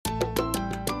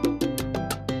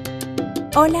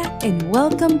Hola and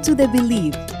welcome to the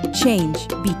Believe, Change,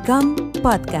 Become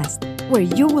podcast, where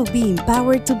you will be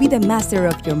empowered to be the master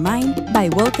of your mind by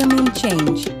welcoming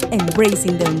change,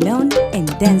 embracing the unknown, and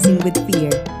dancing with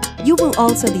fear. You will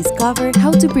also discover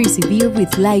how to persevere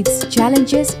with life's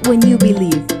challenges when you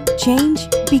believe, change,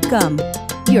 become.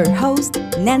 Your host,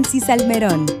 Nancy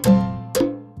Salmerón.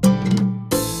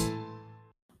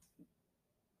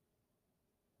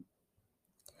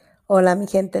 Hola, mi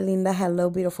gente linda. Hello,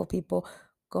 beautiful people.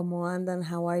 ¿Cómo andan?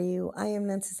 How are you? I am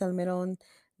Nancy Salmerón,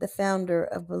 the founder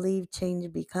of Believe,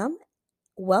 Change, Become.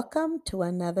 Welcome to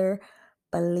another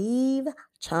Believe,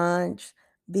 Change,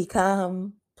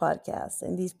 Become podcast.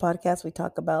 In these podcasts, we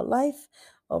talk about life,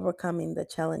 overcoming the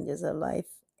challenges of life,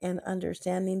 and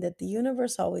understanding that the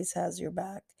universe always has your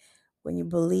back when you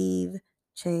believe,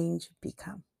 change,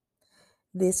 become.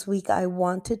 This week, I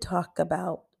want to talk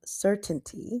about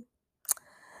certainty.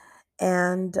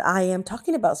 And I am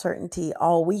talking about certainty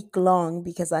all week long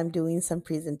because I'm doing some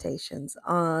presentations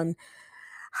on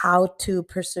how to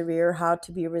persevere, how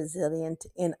to be resilient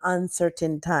in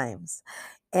uncertain times.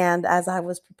 And as I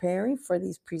was preparing for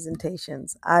these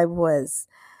presentations, I was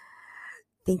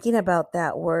thinking about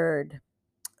that word,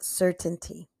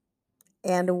 certainty,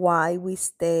 and why we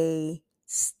stay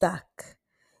stuck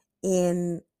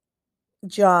in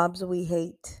jobs we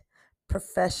hate,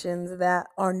 professions that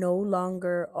are no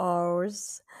longer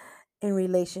ours, in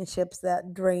relationships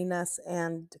that drain us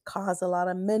and cause a lot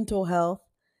of mental health.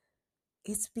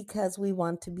 It's because we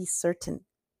want to be certain.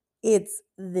 It's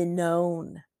the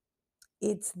known.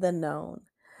 It's the known.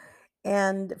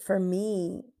 And for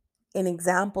me, an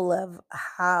example of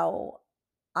how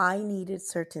I needed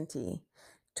certainty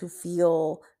to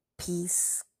feel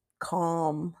peace,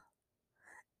 calm,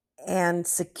 and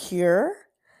secure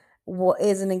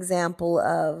is an example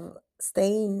of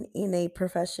staying in a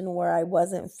profession where I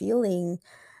wasn't feeling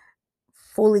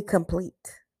fully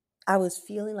complete. I was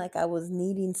feeling like I was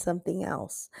needing something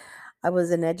else. I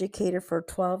was an educator for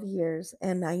 12 years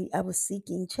and I was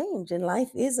seeking change, and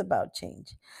life is about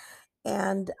change.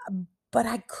 And but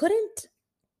I couldn't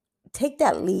take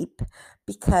that leap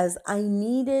because I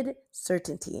needed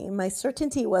certainty. And my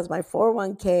certainty was my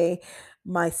 401k,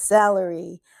 my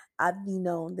salary,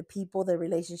 the people, the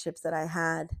relationships that I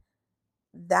had.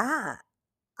 That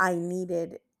I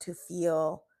needed to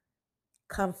feel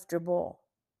comfortable,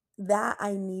 that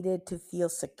I needed to feel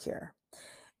secure.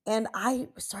 And I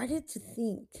started to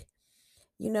think,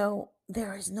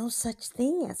 there is no such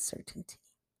thing as certainty.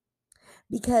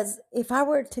 Because if I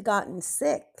were to gotten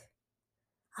sick,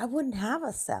 I wouldn't have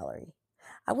a salary.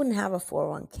 I wouldn't have a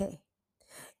 401k.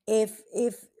 If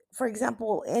for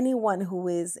example, anyone who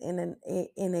is in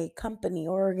a company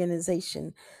or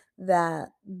organization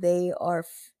that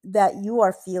that you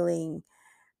are feeling,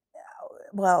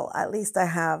 well, at least I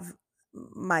have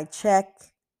my check,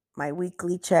 my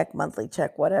weekly check, monthly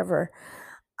check, whatever.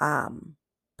 Um,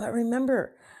 but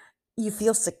remember, you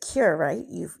feel secure, right?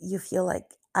 You feel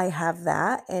like I have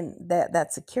that and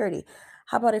that security.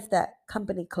 How about if that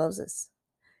company closes?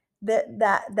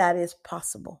 That is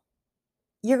possible.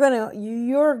 You're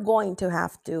going to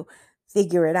have to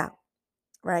figure it out,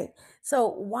 right? So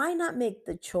why not make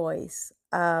the choice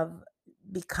of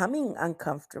becoming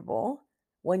uncomfortable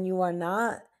when you are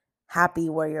not happy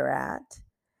where you're at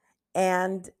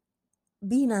and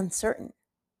being uncertain?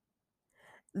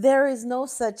 There is no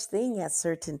such thing as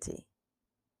certainty.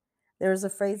 There's a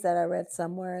phrase that I read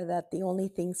somewhere that the only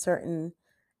thing certain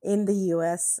in the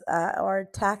US are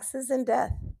taxes and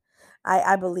death.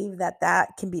 I believe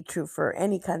that can be true for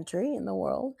any country in the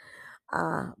world.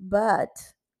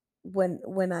 But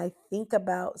when I think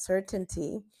about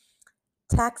certainty,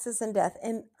 taxes and death,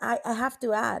 and I have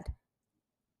to add,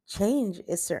 change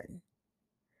is certain.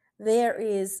 There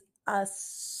is a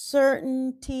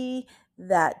certainty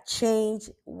that change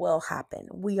will happen.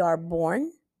 We are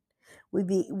born,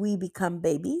 we become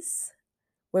babies.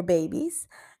 We're babies.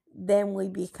 Then we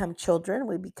become children,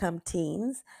 we become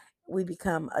teens, we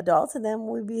become adults, and then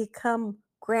we become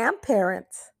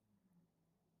grandparents.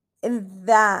 And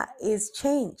that is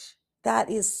change. That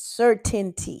is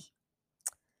certainty,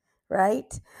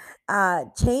 right?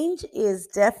 Change is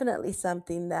definitely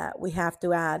something that we have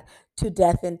to add to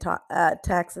death and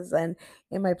taxes. And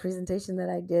in my presentation that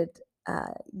I did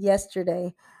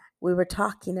yesterday, we were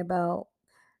talking about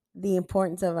the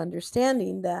importance of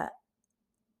understanding that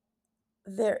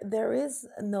there is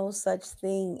no such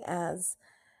thing as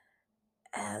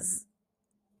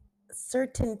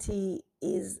certainty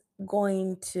is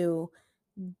going to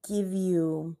give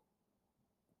you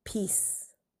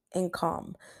peace and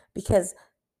calm, because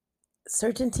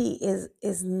certainty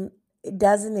it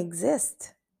doesn't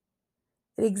exist.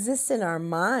 It exists in our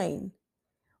mind.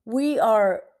 We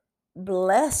are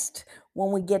blessed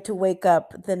when we get to wake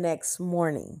up the next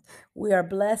morning. We are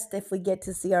blessed if we get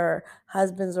to see our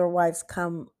husbands or wives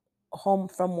come home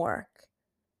from work.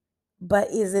 But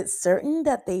is it certain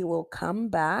that they will come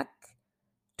back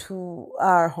to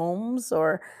our homes,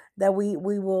 or that we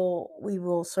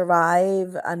will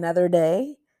survive another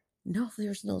day? No,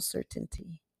 there's no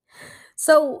certainty.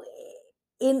 So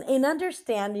in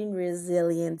understanding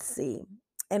resiliency,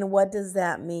 and what does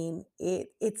that mean?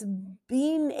 It's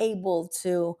being able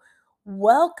to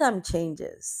welcome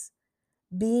changes,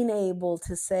 being able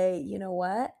to say, you know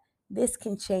what, this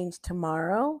can change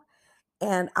tomorrow,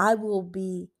 and I will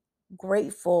be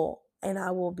grateful and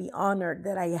I will be honored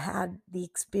that I had the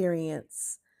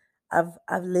experience of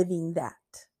living that.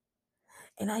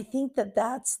 And I think that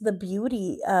that's the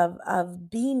beauty of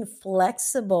being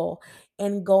flexible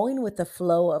and going with the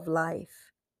flow of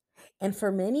life. And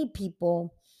for many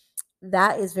people,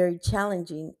 that is very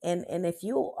challenging. And if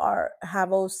you are have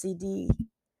OCD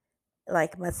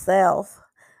like myself,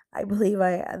 I believe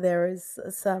I there is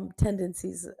some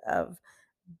tendencies of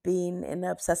being an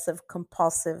obsessive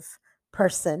compulsive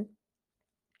person.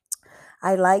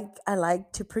 I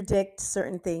like to predict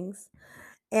certain things.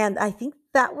 And I think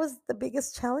that was the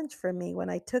biggest challenge for me when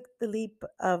I took the leap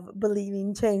of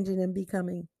believing, changing, and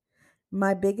becoming.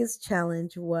 My biggest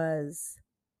challenge was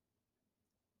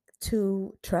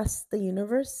to trust the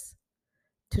universe,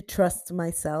 to trust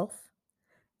myself,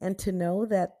 and to know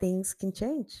that things can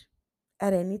change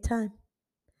at any time.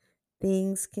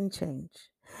 Things can change.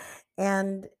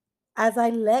 And as I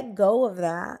let go of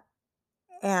that,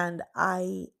 and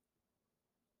I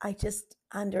just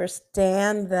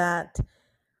understand that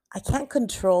I can't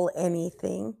control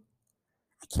anything.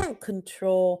 I can't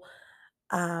control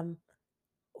um,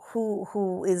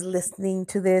 who is listening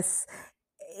to this,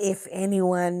 if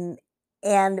anyone,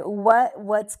 and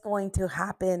what's going to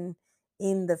happen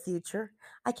in the future.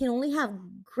 I can only have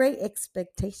great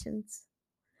expectations.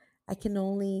 I can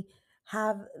only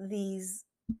have these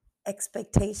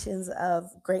expectations of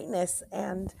greatness,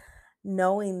 and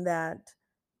knowing that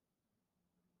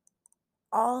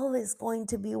all is going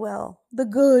to be well, the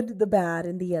good, the bad,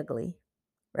 and the ugly,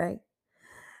 right?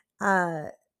 uh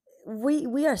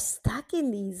we are stuck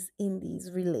in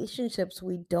these relationships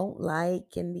we don't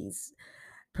like, in these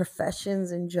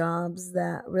professions and jobs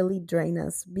that really drain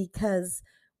us because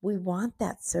we want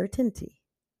that certainty.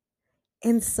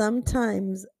 And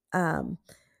sometimes, um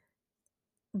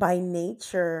by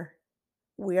nature,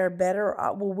 we are better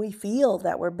off, well, we feel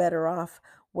that we're better off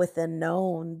with the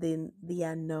known than the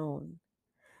unknown.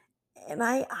 And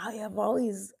I have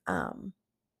always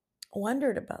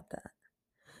wondered about that,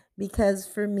 because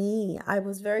for me, I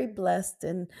was very blessed,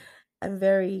 and I'm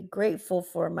very grateful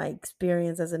for my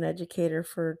experience as an educator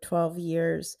for 12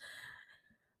 years.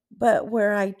 But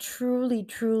where I truly,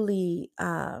 truly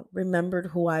remembered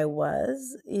who I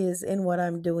was is in what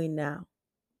I'm doing now.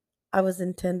 I was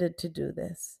intended to do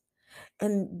this.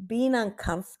 And being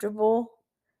uncomfortable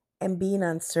and being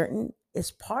uncertain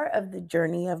is part of the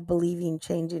journey of believing,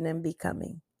 changing, and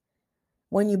becoming.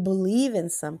 When you believe in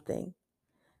something,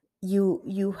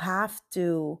 you have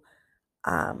to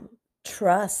um,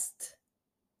 trust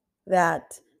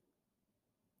that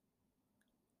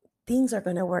things are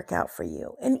going to work out for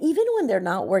you. And even when they're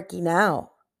not working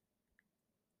out,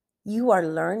 you are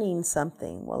learning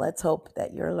something. Well, let's hope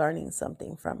that you're learning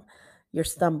something from your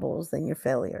stumbles and your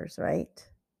failures, right?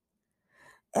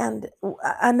 And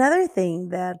another thing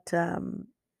that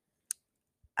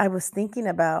I was thinking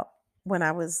about when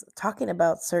I was talking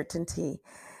about certainty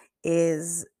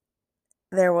is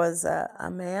there was a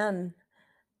man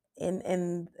in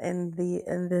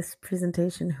this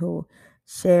presentation who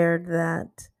shared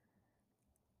that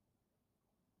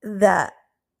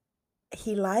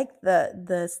he liked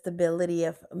the stability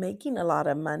of making a lot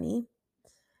of money,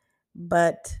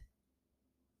 but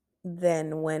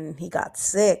then when he got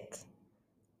sick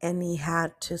and he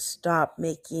had to stop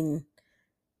making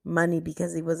money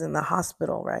because he was in the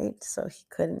hospital, right? So he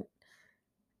couldn't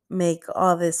make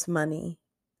all this money.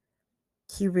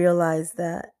 He realized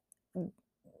that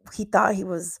he thought he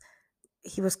was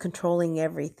controlling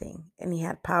everything and he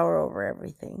had power over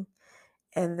everything.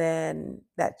 And then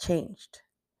that changed.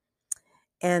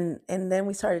 And then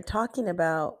we started talking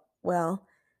about, well,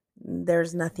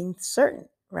 there's nothing certain,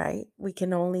 right? We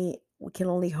can only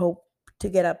hope to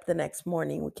get up the next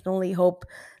morning. We can only hope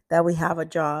that we have a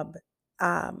job.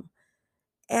 um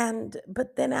and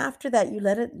but then after that, you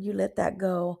let that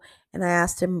go. And I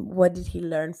asked him, what did he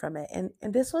learn from it? And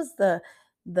this was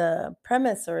the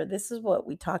premise, or this is what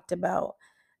we talked about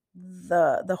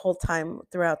the whole time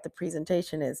throughout the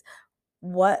presentation, is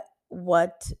what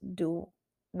do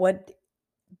what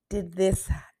did this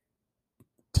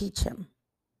teach him?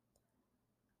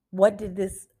 Why did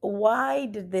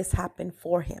this happen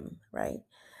for him, right?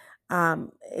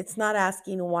 It's not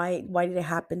asking why did it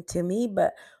happen to me,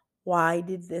 but why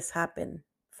did this happen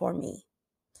for me?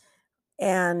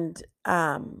 And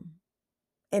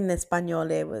in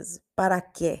Espanol it was para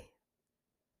qué,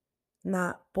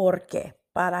 not por qué,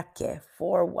 para qué,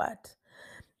 for what.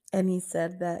 And he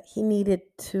said that he needed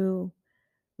to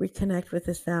reconnect with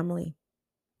his family,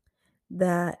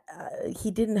 that he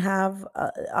didn't have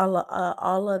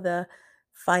all of the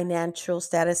financial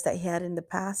status that he had in the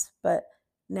past, but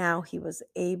now he was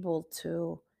able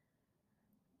to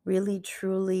really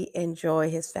truly enjoy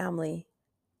his family.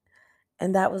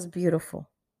 And that was beautiful.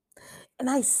 And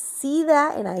I see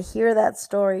that and I hear that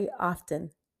story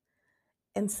often.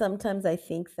 And sometimes I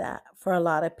think that for a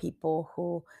lot of people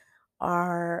who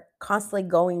are constantly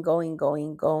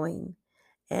going,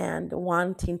 and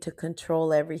wanting to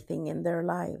control everything in their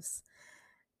lives,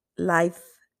 life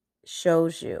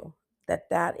shows you that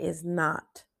that is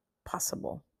not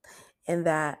possible and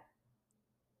that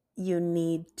you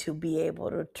need to be able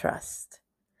to trust.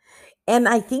 And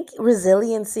I think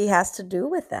resiliency has to do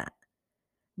with that,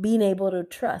 being able to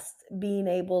trust, being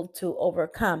able to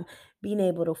overcome, being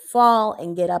able to fall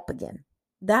and get up again.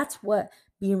 That's what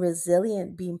being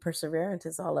resilient, being perseverant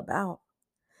is all about.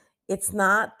 It's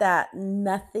not that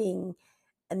nothing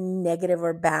negative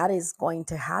or bad is going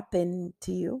to happen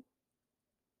to you.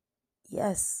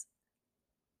 Yes,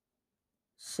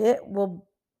 shit will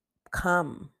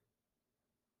come,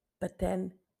 but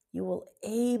then you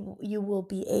will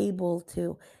be able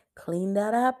to clean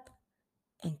that up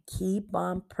and keep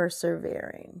on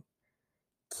persevering,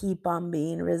 keep on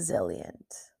being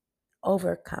resilient,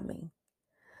 overcoming.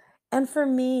 And for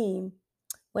me,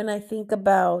 when I think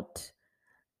about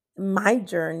my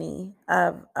journey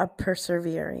of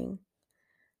persevering,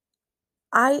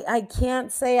 I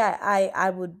can't say I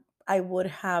would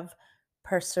have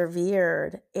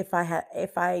persevered if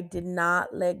I did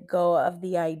not let go of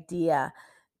the idea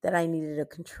that I needed to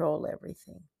control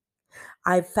everything.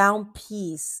 I found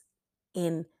peace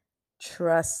in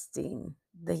trusting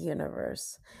the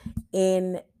universe,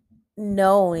 in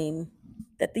knowing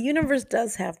that the universe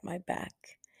does have my back.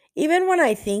 Even when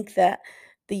I think that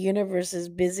the universe is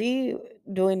busy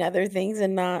doing other things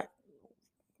and not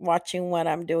watching what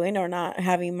I'm doing or not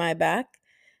having my back,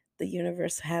 the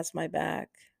universe has my back.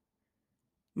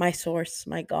 My source,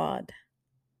 my God.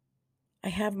 I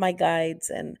have my guides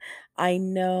and I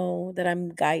know that I'm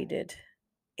guided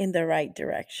in the right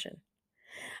direction.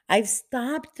 I've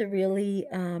stopped really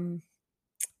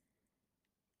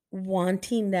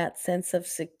wanting that sense of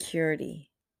security.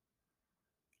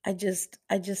 I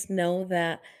just know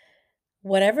that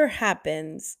whatever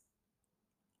happens,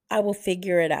 I will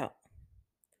figure it out.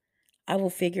 I will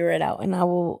figure it out and I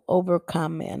will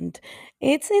overcome, and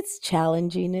it's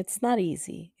challenging. It's not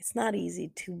easy. It's not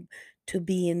easy to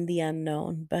be in the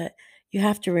unknown, but you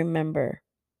have to remember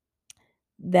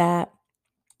that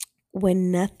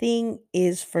when nothing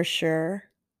is for sure,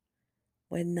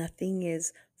 when nothing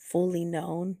is fully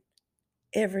known,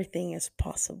 everything is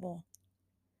possible.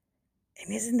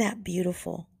 And isn't that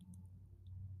beautiful?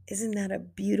 Isn't that a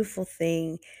beautiful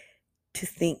thing to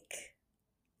think?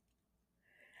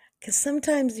 Cuz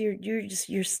sometimes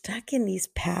you're stuck in these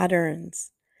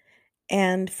patterns,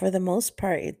 and for the most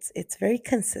part it's very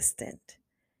consistent,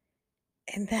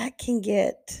 and that can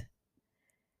get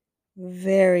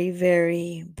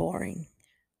very boring.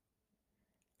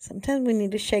 Sometimes we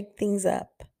need to shake things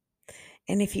up.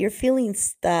 And if you're feeling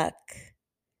stuck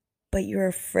but you're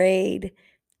afraid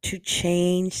to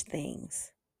change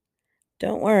things,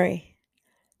 don't worry.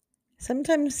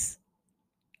 Sometimes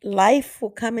life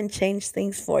will come and change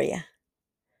things for you.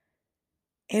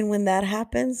 And when that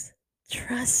happens,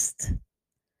 trust.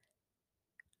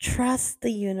 Trust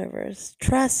the universe.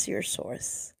 Trust your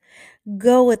source.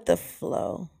 Go with the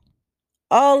flow.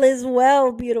 All is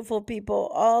well, beautiful people.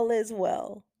 All is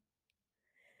well.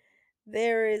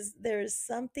 There is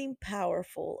something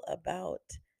powerful about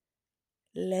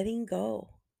letting go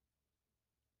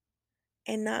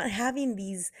and not having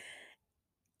these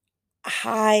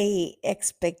high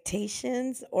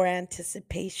expectations or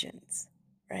anticipations,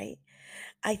 right?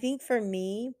 I think for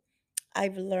me,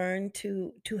 I've learned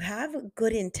to have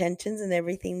good intentions in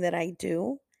everything that I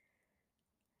do,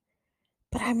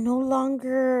 but I'm no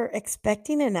longer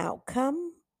expecting an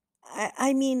outcome.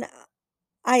 I mean,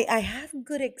 I have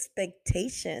good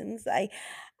expectations. I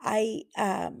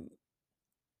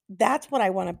that's what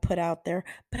I want to put out there,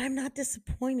 but I'm not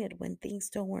disappointed when things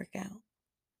don't work out.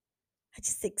 I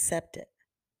just accept it.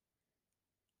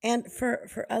 And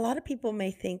for a lot of people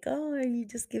may think, "Oh, are you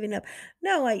just giving up?"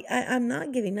 No, I'm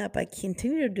not giving up. I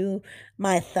continue to do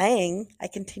my thing. I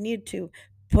continue to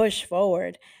push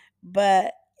forward,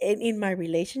 but in my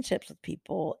relationships with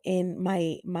people, in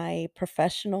my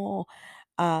professional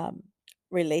um,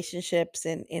 relationships,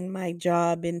 in my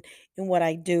job, in what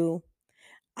I do,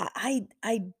 I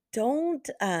don't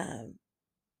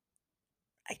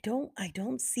I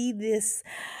don't see this.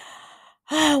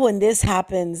 When this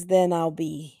happens, then I'll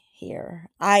be here.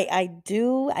 I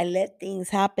let things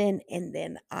happen and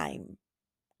then I'm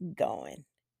going.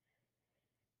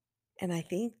 And I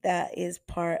think that is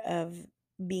part of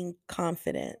being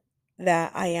confident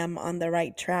that I am on the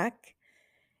right track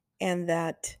and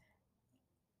that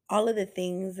all of the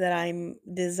things that I'm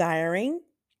desiring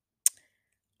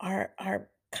are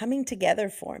coming together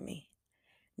for me.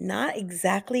 Not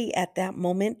exactly at that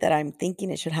moment that I'm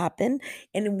thinking it should happen,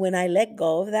 and when I let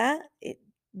go of that,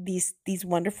 these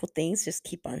wonderful things just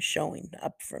keep on showing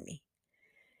up for me,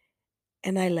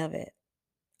 and I love it.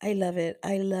 I love it.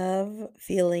 I love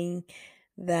feeling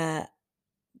that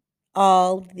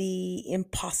all the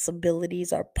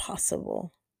impossibilities are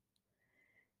possible,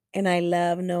 and I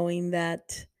love knowing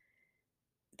that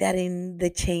in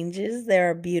the changes, there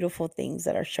are beautiful things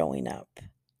that are showing up,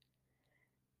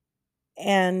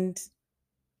 and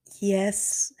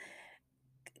yes,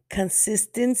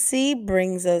 consistency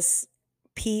brings us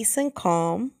peace and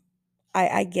calm.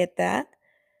 I get that.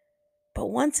 But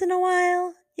once in a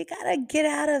while, you gotta get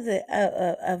out of the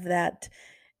of that.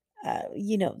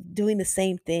 Doing the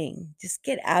same thing. Just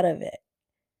get out of it.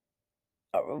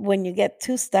 When you get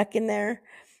too stuck in there,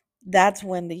 that's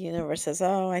when the universe says,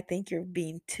 "Oh, I think you're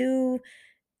being too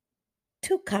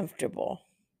comfortable.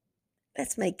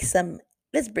 Let's make some.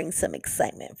 Let's bring some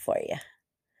excitement for you."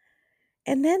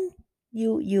 And then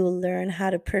you'll learn how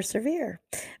to persevere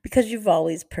because you've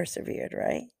always persevered,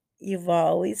 right? You've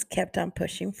always kept on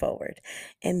pushing forward.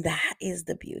 And that is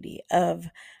the beauty of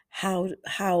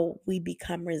how we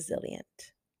become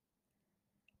resilient.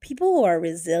 People who are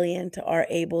resilient are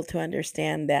able to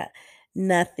understand that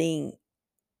nothing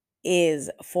is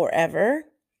forever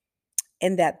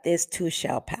and that this too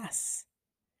shall pass.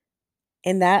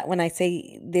 And that when I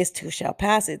say this too shall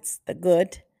pass, it's the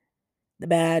good, the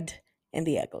bad, and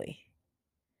the ugly.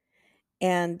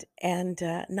 And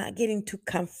not getting too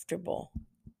comfortable.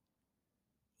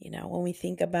 When we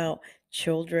think about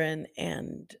children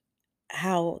and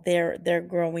how they're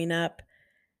growing up,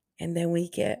 and then we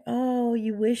get, oh,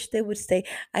 you wish they would stay.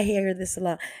 I hear this a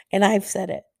lot, and I've said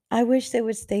it. I wish they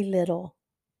would stay little,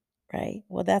 right?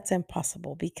 Well, that's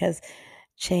impossible because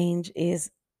change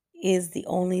is the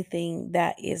only thing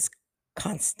that is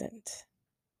constant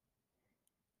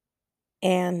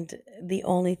and the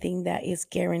only thing that is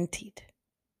guaranteed,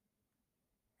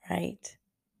 right?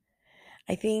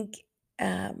 I think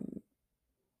um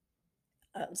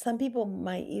some people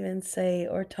might even say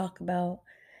or talk about,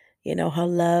 how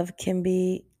love can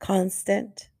be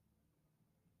constant.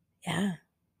 Yeah,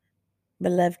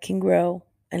 but love can grow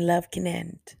and love can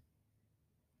end.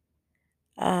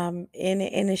 And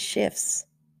it shifts,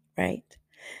 right?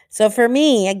 So for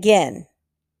me, again,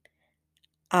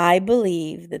 I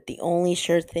believe that the only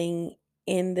sure thing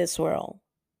in this world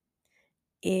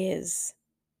is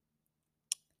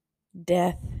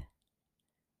death,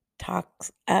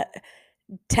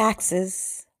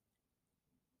 taxes,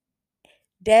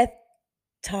 death,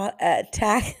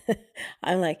 tax.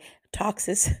 I'm like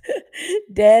taxes,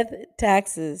 death,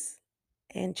 taxes,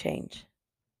 and change.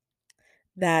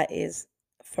 That is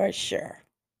for sure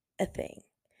a thing.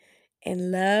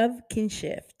 And love can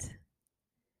shift.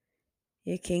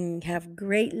 You can have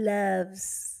great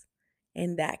loves,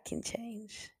 and that can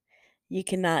change. You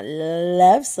cannot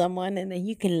love someone and then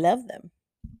you can love them,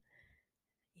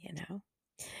 you know?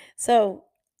 So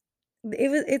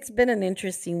it's been an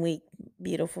interesting week,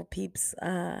 beautiful peeps.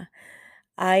 I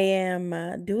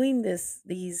am doing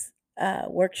these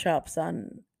workshops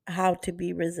on how to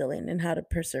be resilient and how to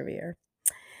persevere.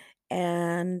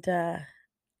 And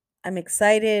I'm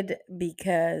excited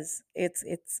because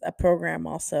it's a program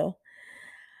also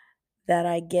that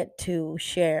I get to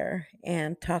share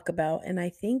and talk about, and I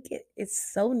think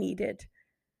it's so needed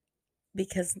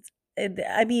because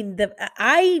I mean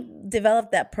I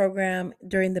developed that program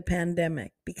during the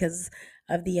pandemic because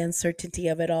of the uncertainty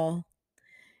of it all,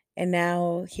 and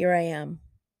now here I am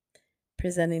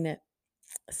presenting it.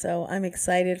 So I'm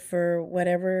excited for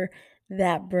whatever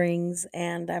that brings,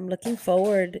 and I'm looking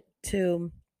forward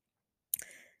to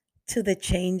the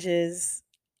changes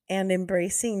and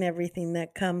embracing everything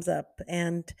that comes up.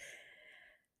 And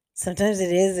sometimes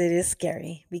it is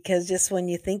scary because just when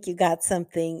you think you got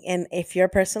something, and if you're a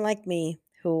person like me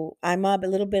who I'm a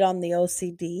little bit on the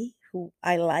OCD, who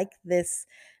I like this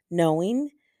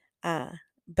knowing, uh,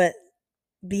 but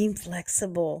being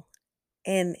flexible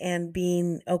and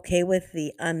being okay with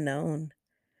the unknown.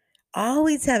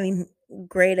 Always having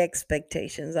great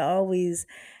expectations, always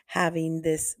having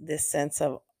this sense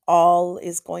of all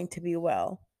is going to be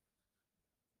well,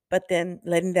 but then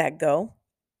letting that go,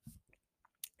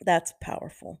 that's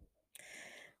powerful.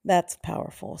 That's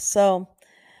powerful. So,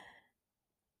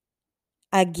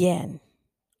 again,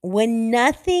 when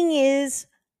nothing is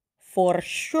for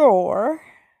sure,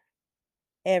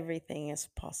 everything is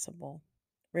possible.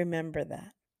 Remember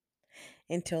that.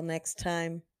 Until next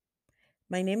time,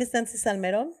 my name is Nancy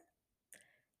Salmeron.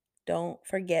 Don't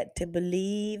forget to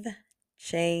believe,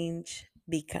 change,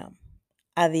 become.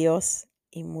 Adiós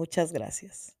y muchas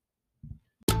gracias.